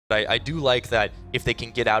I do like that if they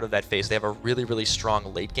can get out of that phase, they have a really, really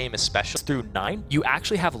strong late game, especially through 9. You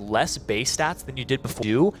actually have less base stats than you did before.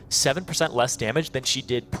 Do 7% less damage than she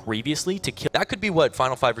did previously to kill. That could be what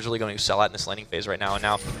Final Five is really going to excel at in this laning phase right now. And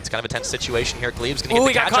now it's kind of a tense situation here. Glebe's going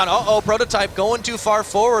to get the catch on. Uh-oh, Prototype going too far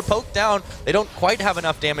forward, poked down. They don't quite have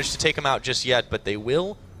enough damage to take him out just yet, but they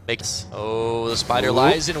will. Oh, the spider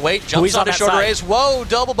lies in wait, jumps onto Shorter Ace. Whoa,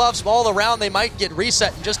 double buffs all around. They might get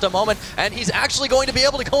reset in just a moment, and he's actually going to be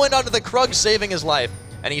able to go in onto the Krug, saving his life.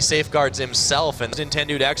 And he safeguards himself, and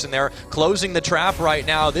Nintendo X, and they're closing the trap right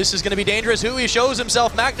now. This is going to be dangerous. Hui shows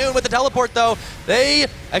himself. MacNoon with the teleport, though.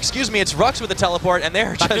 It's Rux with the teleport, and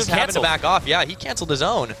they're just having to back off. Yeah, he canceled his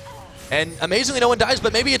own. And amazingly, no one dies,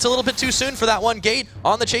 but maybe it's a little bit too soon for that one. Gate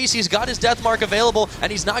on the chase. He's got his death mark available,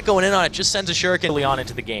 and he's not going in on it. Just sends a shuriken early on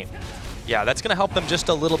into the game. Yeah, that's going to help them just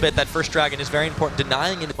a little bit. That first dragon is very important,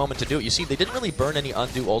 denying in the moment to do it. You see, they didn't really burn any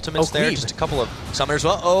undo ultimates there. Just a couple of summoners.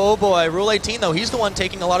 Well, oh boy, Rule 18, though. He's the one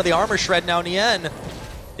taking a lot of the armor shred now. Nien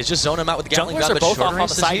is just zoning him out with the Gatling gun, but both Shorter off on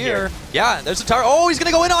the side here. Yeah, there's a tower. Oh, he's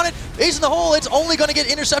going to go in on it. Ace in the hole. It's only going to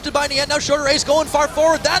get intercepted by Nien. Now Shorter Ace going far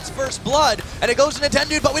forward. That's first blood, and it goes to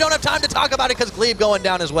Nintendo, but we don't have time to talk about it because Glebe going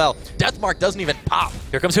down as well. Deathmark doesn't even pop.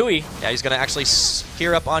 Here comes Hui. Yeah, he's going to actually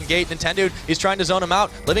gear up on Gate. Nintendo, he's trying to zone him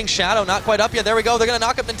out. Living Shadow, not quite up yet. There we go. They're going to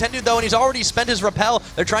knock up Nintendo, though, and he's already spent his repel.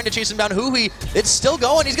 They're trying to chase him down. Hui, it's still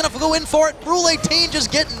going. He's going to go in for it. Rule 18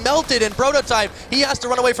 just getting melted in Prototype. He has to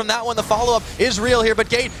run away from that one. The follow-up is real here, but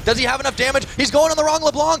Gate, does he have enough damage? He's going on the wrong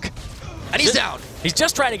LeBlanc, and he's down. He's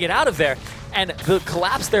just trying to get out of there. And the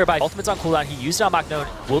collapse there by Ultimate's on cooldown. He used it on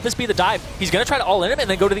MacNoon. Will this be the dive? He's going to try to all-in him and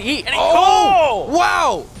then go to the E. And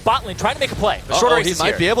wow! Bot lane trying to make a play. Shorter Ace he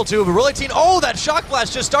might be able to, but Rule 18, that shock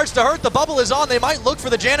blast just starts to hurt. The bubble is on. They might look for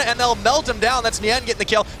the Janet, and they'll melt him down. That's Nien getting the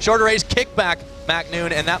kill. Shorter Ace kickback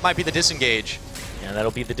MacNoon, and that might be the disengage. And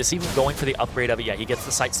that'll be the Deceiver going for the upgrade of it. Yeah, he gets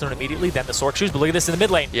the Sight Stone immediately, then the Sork Shoes, but look at this in the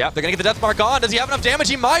mid lane. Yeah, they're going to get the Death Mark on. Does he have enough damage?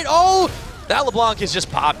 He might. Oh! That LeBlanc is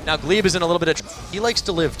just popped. Now Glebe is in a little bit of he likes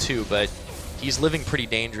to live too, but he's living pretty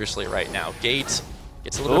dangerously right now. Gate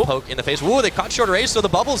gets a little bit of poke in the face. Woo, they caught Shorter Ace, so the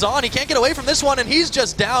bubble's on. He can't get away from this one, and he's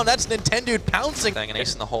just down. That's Nintendo pouncing. An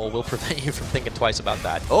ace in the hole will prevent you from thinking twice about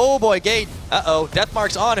that. Oh boy, Gate. Uh-oh, Death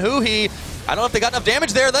Mark's on Hui. I don't know if they got enough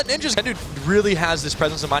damage there. That Ninja's Nintendo really has this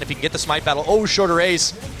presence of mind if he can get the smite battle. Oh, Shorter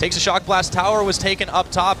Ace takes a shock blast. Tower was taken up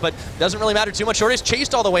top, but doesn't really matter too much. Shorter Ace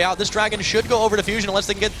chased all the way out. This dragon should go over to Fusion unless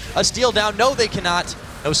they can get a steal down. No, they cannot.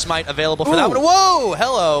 No smite available for that one. Whoa,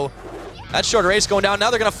 hello. That's Shorter Ace going down. Now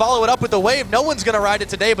they're going to follow it up with the wave. No one's going to ride it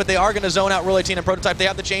today, but they are going to zone out Rule 18 and Prototype. They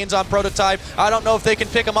have the chains on Prototype. I don't know if they can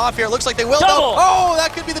pick him off here. It looks like they will. Oh,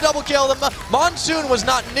 that could be the double kill. The Monsoon was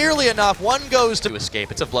not nearly enough. One goes to escape.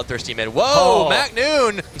 It's a bloodthirsty mid. Whoa,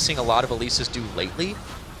 MacNoon. He's seeing a lot of Elises do lately.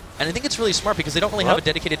 And I think it's really smart because they don't really have a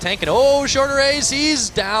dedicated tank. And Shorter Ace, he's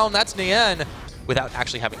down. That's Nien. Without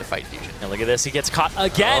actually having to fight Fusion. And look at this, he gets caught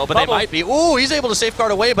again. Oh, but they might be. Ooh, he's able to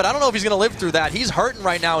safeguard away, but I don't know if he's going to live through that. He's hurting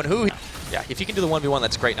right now, and yeah, if he can do the 1v1,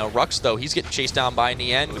 that's great. Now, Rux, though, he's getting chased down by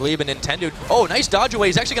Nien, Glebe, and Nintendo. Oh, nice dodge away.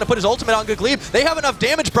 He's actually going to put his ultimate on good Glebe. They have enough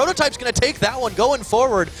damage. Prototype's going to take that one going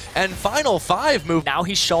forward. And Final Five move. Now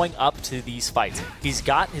he's showing up to these fights. He's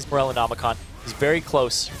got his Morellonomicon. He's very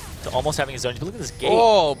close to almost having his zone. But look at this Gate.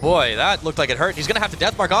 Oh, boy, that looked like it hurt. He's going to have the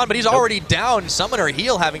Death Mark on, but he's already down. Summoner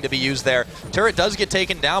heal having to be used there. Turret does get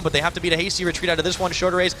taken down, but they have to beat a hasty retreat out of this one.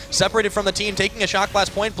 Shorter Ace separated from the team, taking a shock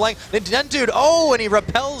blast point blank. Nintendo, and he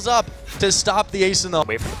repels up to stop the ace in the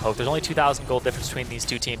away from the poke. There's only 2,000 gold difference between these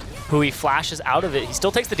two teams. Hui flashes out of it. He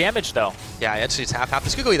still takes the damage, though. Yeah, it's half.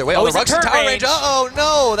 This could go either way. Oh, the Rux in tower range. Uh-oh,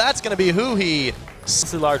 no, that's going to be Hui.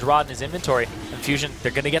 Large rod in his inventory. And Fusion,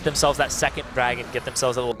 they're going to get themselves that second dragon, get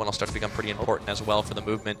themselves a little one will start to become pretty important as well for the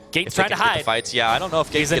movement. Gate's trying to hide. Fights. Yeah, I don't know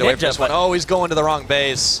if Gate's get away from this one. Oh, he's going to the wrong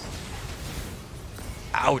base.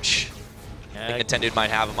 Ouch. I think Nintendo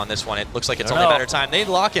might have him on this one. It looks like it's only a matter of time. They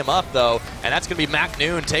lock him up, though, and that's going to be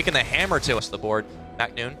MacNoon taking the hammer to us the board.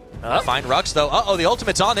 MacNoon, find Rux, though. Uh-oh, the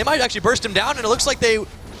ultimate's on. They might actually burst him down, and it looks like they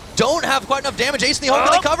don't have quite enough damage. Ace in the hole,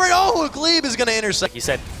 can they cover it? Oh, Glebe is going to intercept. Like you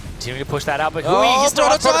said, continuing to push that out, but he's still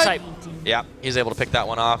on Prototype. Yeah, he's able to pick that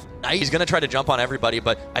one off. He's going to try to jump on everybody,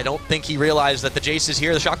 but I don't think he realized that the Jace is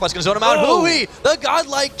here. The Shock Blast is going to zone him out. Hui, the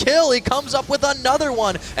godlike kill. He comes up with another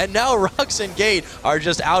one, and now Rux and Gate are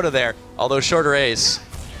just out of there. Although Shorter Ace,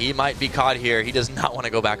 he might be caught here. He does not want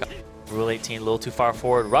to go back up. Rule 18 a little too far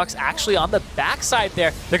forward. Rux actually on the backside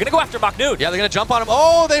there. They're going to go after MacNoon. Yeah, they're going to jump on him.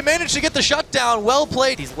 Oh, they managed to get the shutdown. Well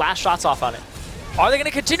played. These last shots off on it. Are they going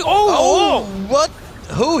to continue? What?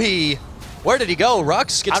 Hui. Where did he go?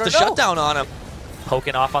 Rux gets the shutdown on him.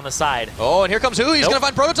 poking off on the side. Oh, and here comes who? He's Nope. going to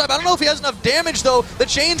find Prototype. I don't know if he has enough damage, though. The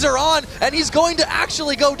chains are on, and he's going to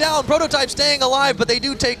actually go down. Prototype staying alive, but they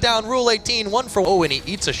do take down Rule 18. 1 for... Oh, and he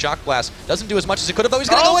eats a Shock Blast. Doesn't do as much as he could have, though. He's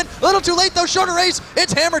going to go in. A little too late, though. Shorter race.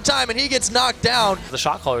 It's hammer time, and he gets knocked down. The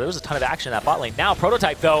shot caller, there was a ton of action in that bot lane. Now,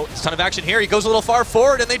 Prototype, though. There's a ton of action here. He goes a little far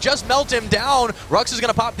forward, and they just melt him down. Rux is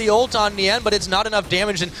going to pop the ult on the end, but it's not enough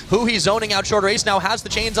damage, and who he's zoning out. Shorter race now has the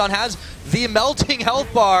chains on, has the melting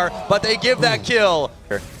health bar, but they give that kill.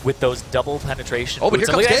 With those double penetration. Oh, but here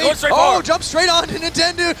boots. comes Look at that, Gate. Oh, jump straight on to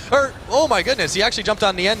Nintendo. Or, oh my goodness, he actually jumped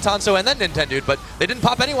on the end, Tanso, and then Nintendo, but they didn't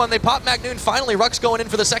pop anyone. They popped Magnoon. Finally, Rux going in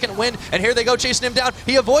for the second win, and here they go chasing him down.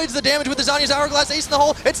 He avoids the damage with the Zanya's Hourglass Ace in the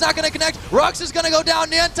hole. It's not going to connect. Rux is going to go down.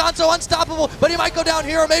 Nyan Tanso unstoppable, but he might go down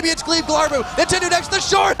here, or maybe it's Glebe Glarbu. Nintendo next, the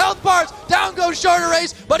short health bars. Down goes Shorter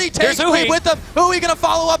Race, but he takes Glebe with him. Who he going to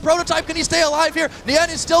follow up? Prototype, can he stay alive here?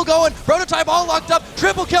 Nyan is still going. Prototype all locked up.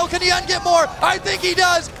 Triple kill. Can Nyan get more? I think he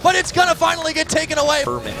does, but it's going to finally get taken away.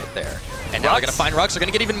 Per minute there. And now they're going to find Rux. They're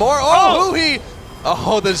going to get even more. Oh, Huhi!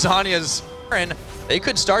 Oh, the Zanyas. They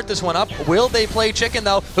could start this one up. Will they play chicken,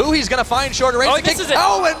 though? Huhi's going to find Shorter Race. Oh, this is it.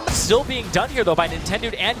 Oh, and still being done here, though, by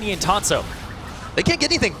Nintendo and Nyan Tanso. They can't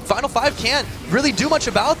get anything. Final 5 can't really do much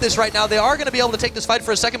about this right now. They are going to be able to take this fight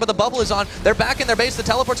for a second, but the bubble is on. They're back in their base. The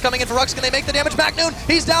teleport's coming in for Rux. Can they make the damage? Magnoon,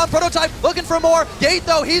 he's down. Prototype looking for more. Gate,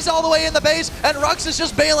 though, he's all the way in the base, and Rux is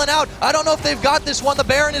just bailing out. I don't know if they've got this one. The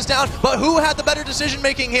Baron is down, but who had the better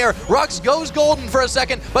decision-making here? Rux goes golden for a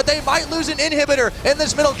second, but they might lose an inhibitor in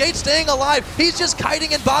this middle. Gate staying alive. He's just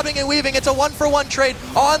kiting and bobbing and weaving. It's a 1-for-1 trade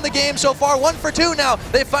on the game so far. 1 for 2 now.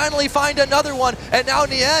 They finally find another one, and now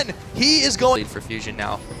Nien, he is going for Fusion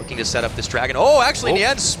now. Looking to set up this dragon. Oh, actually,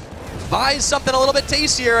 Nien buys something a little bit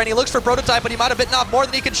tastier, and he looks for Prototype, but he might have bitten off more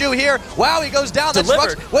than he could chew here. Wow, he goes down. That's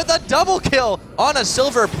Rux with a double kill on a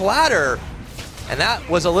silver platter. And that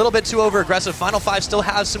was a little bit too over-aggressive. Final 5 still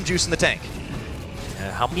has some juice in the tank.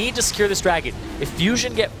 Need to secure this dragon. If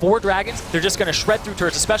Fusion get 4 dragons, they're just going to shred through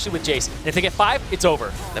turrets, especially with Jace. And if they get 5, it's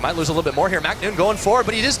over. They might lose a little bit more here. Magnoon going forward,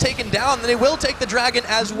 but he is taken down, and they will take the dragon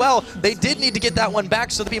as well. They did need to get that one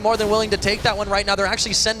back, so they'd be more than willing to take that one right now. They're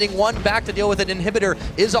actually sending one back to deal with it. Inhibitor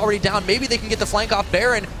is already down. Maybe they can get the flank off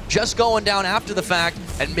Baron just going down after the fact,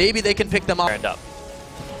 and maybe they can pick them up. There's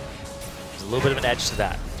a little bit of an edge to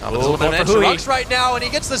that. A little bit of an edge to Rux right now, and he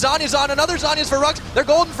gets the Zanyas on. Another Zanyas for Rux. They're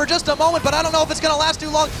golden for just a moment, but I don't know if it's going to last too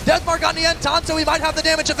long. Deathmark on the end. Tanso, he might have the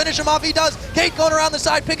damage to finish him off. He does. Gate going around the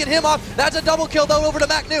side, picking him off. That's a double kill, though, over to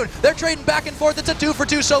Magnoon. They're trading back and forth. It's a 2 for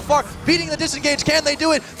 2 so far. Beating the disengage. Can they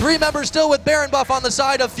do it? 3 members still with Baron buff on the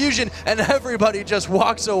side of Fusion, and everybody just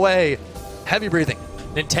walks away. Heavy breathing.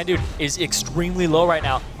 Nintendo is extremely low right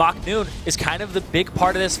now. Magnoon is kind of the big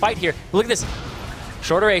part of this fight here. Look at this.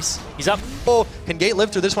 Shorter Race, he's up. Oh, can Gate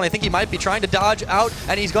live through this one? I think he might be trying to dodge out,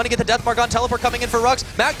 and he's going to get the Deathmark on teleport coming in for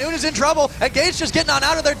Rux. Magnoon is in trouble, and Gate's just getting on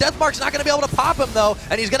out of there. Deathmark's not going to be able to pop him, though,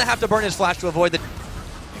 and he's going to have to burn his flash to avoid the...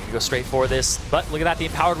 Go straight for this, but look at that, the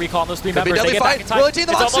empowered recall on those 3 Could members. They get back in time. Rule 18,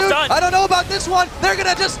 the it's almost done. I don't know about this one. They're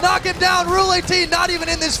going to just knock him down. Rule 18, not even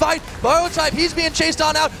in this fight. Prototype, he's being chased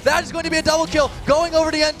on out. That is going to be a double kill. Going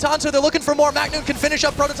over to Tanso, they're looking for more. Magnoon can finish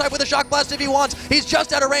up Prototype with a Shock Blast if he wants. He's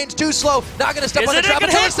just out of range, too slow. Not going to step on the trap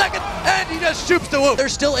until a second, and he just shoots the whoop. They're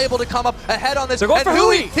still able to come up ahead on this. They're going for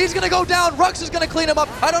Huhi. He's going to go down. Rux is going to clean him up.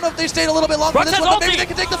 I don't know if they stayed a little bit longer for this one, but maybe they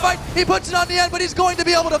can take the fight. He puts it on the end, but he's going to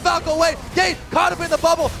be able to Falco away. Gate caught up in the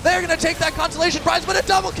bubble. They're going to take that consolation prize, but a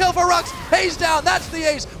double kill for Rux. Hayes down, that's the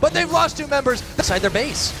ace, but they've lost 2 members inside their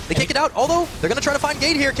base. They can't get out, although they're going to try to find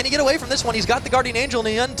Gate here. Can he get away from this one? He's got the Guardian Angel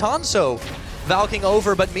and Tanso valking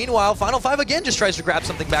over, but meanwhile, Final 5 again just tries to grab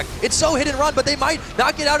something back. It's so hit and run, but they might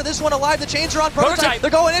not get out of this one alive. The chains are on Prototype.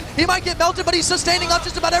 They're going in. He might get melted, but he's sustaining up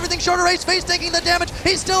just about everything. Shorter Race, face taking the damage.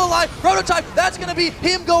 He's still alive. Prototype, that's going to be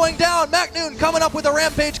him going down. Magnoon coming up with a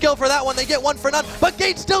rampage kill for that one. They get 1 for none, but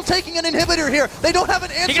Gate's still taking an inhibitor here. They don't have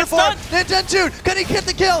an answer for it. Nintendo, can he get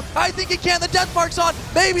the kill? I think he can. The Deathmark's on.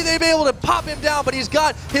 Maybe they'll be able to pop him down, but he's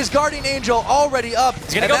got his Guardian Angel already up.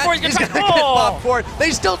 He's going to go for it. He's going to get popped for it.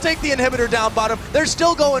 They still take the inhibitor down bottom. They're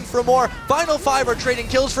still going for more. Final 5 are trading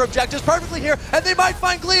kills for objectives perfectly here, and they might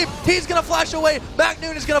find Glebe. He's going to flash away.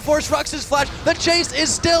 Magnoon is going to force Rux's flash. The chase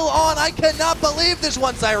is still on. I cannot believe this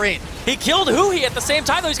one, Cyrene. He killed Huhi at the same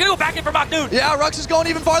time, though. He's going to go back in for Magnoon. Yeah, Rux is going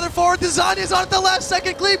even farther forward. The Zanya's on at the last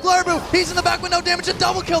second. Glebe Glarbu. He's in the back with no damage. A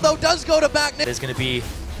double kill, though, does go to Magnoon. It's going to be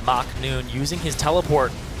Magnoon using his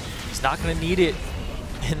teleport. He's not going to need it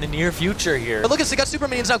in the near future here. But look, they got super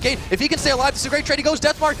minions now. Gate, if he can stay alive, this is a great trade. He goes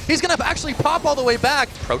Deathmark. He's going to actually pop all the way back.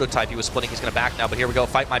 Prototype, he was splitting. He's going to back now, but here we go.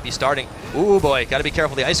 Fight might be starting. Ooh, boy. Got to be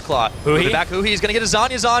careful. The Ice Claw. Moving back. He's going to get his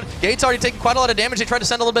Zhonya's on. Gate's already taking quite a lot of damage. They tried to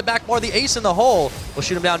send a little bit back more. The Ace in the hole will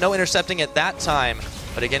shoot him down. No intercepting at that time.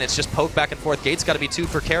 But again, it's just poke back and forth. Gate's got to be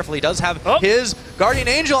super careful. He does have his Guardian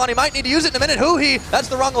Angel on. He might need to use it in a minute. That's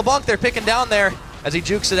the wrong LeBlanc they're picking down there. As he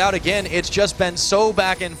jukes it out again, it's just been so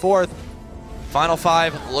back and forth. Final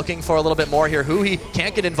 5 looking for a little bit more here.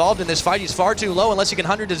 Can't get involved in this fight. He's far too low unless you can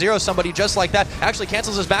 100-0 somebody just like that. Actually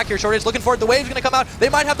cancels his back here. Shortage looking for it. The wave's going to come out. They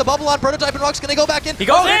might have the bubble on. Prototype and Rock's going to go back in. He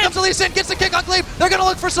goes in. Here comes Elise in. Gets the kick on Glebe. They're going to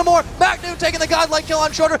look for some more. Magnoon taking the godlike kill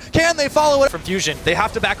on Shorter. Can they follow it? From Fusion. They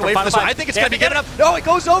have to back away from this one. I think it's going to be given up. No, it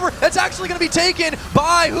goes over. It's actually going to be taken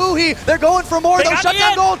by They're going for more though. Shut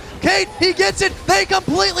down Gold. Kate, he gets it. They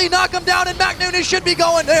completely knock him down, and Magnoon should be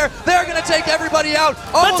going there. They're going to take everybody out.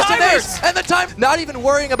 Almost an ace. And the time, not even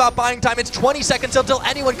worrying about buying time. It's 20 seconds until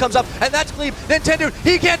anyone comes up, and that's Glebe. Nintendo,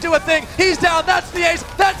 he can't do a thing. He's down. That's the ace.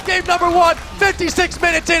 That's game number 1. 56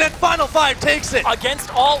 minutes in, and Final 5 takes it.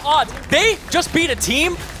 Against all odds. They just beat a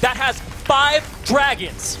team that has 5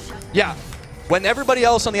 dragons. Yeah. When everybody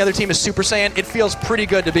else on the other team is Super Saiyan, it feels pretty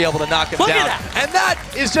good to be able to knock him down. Look at that. And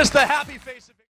that is just the happy face.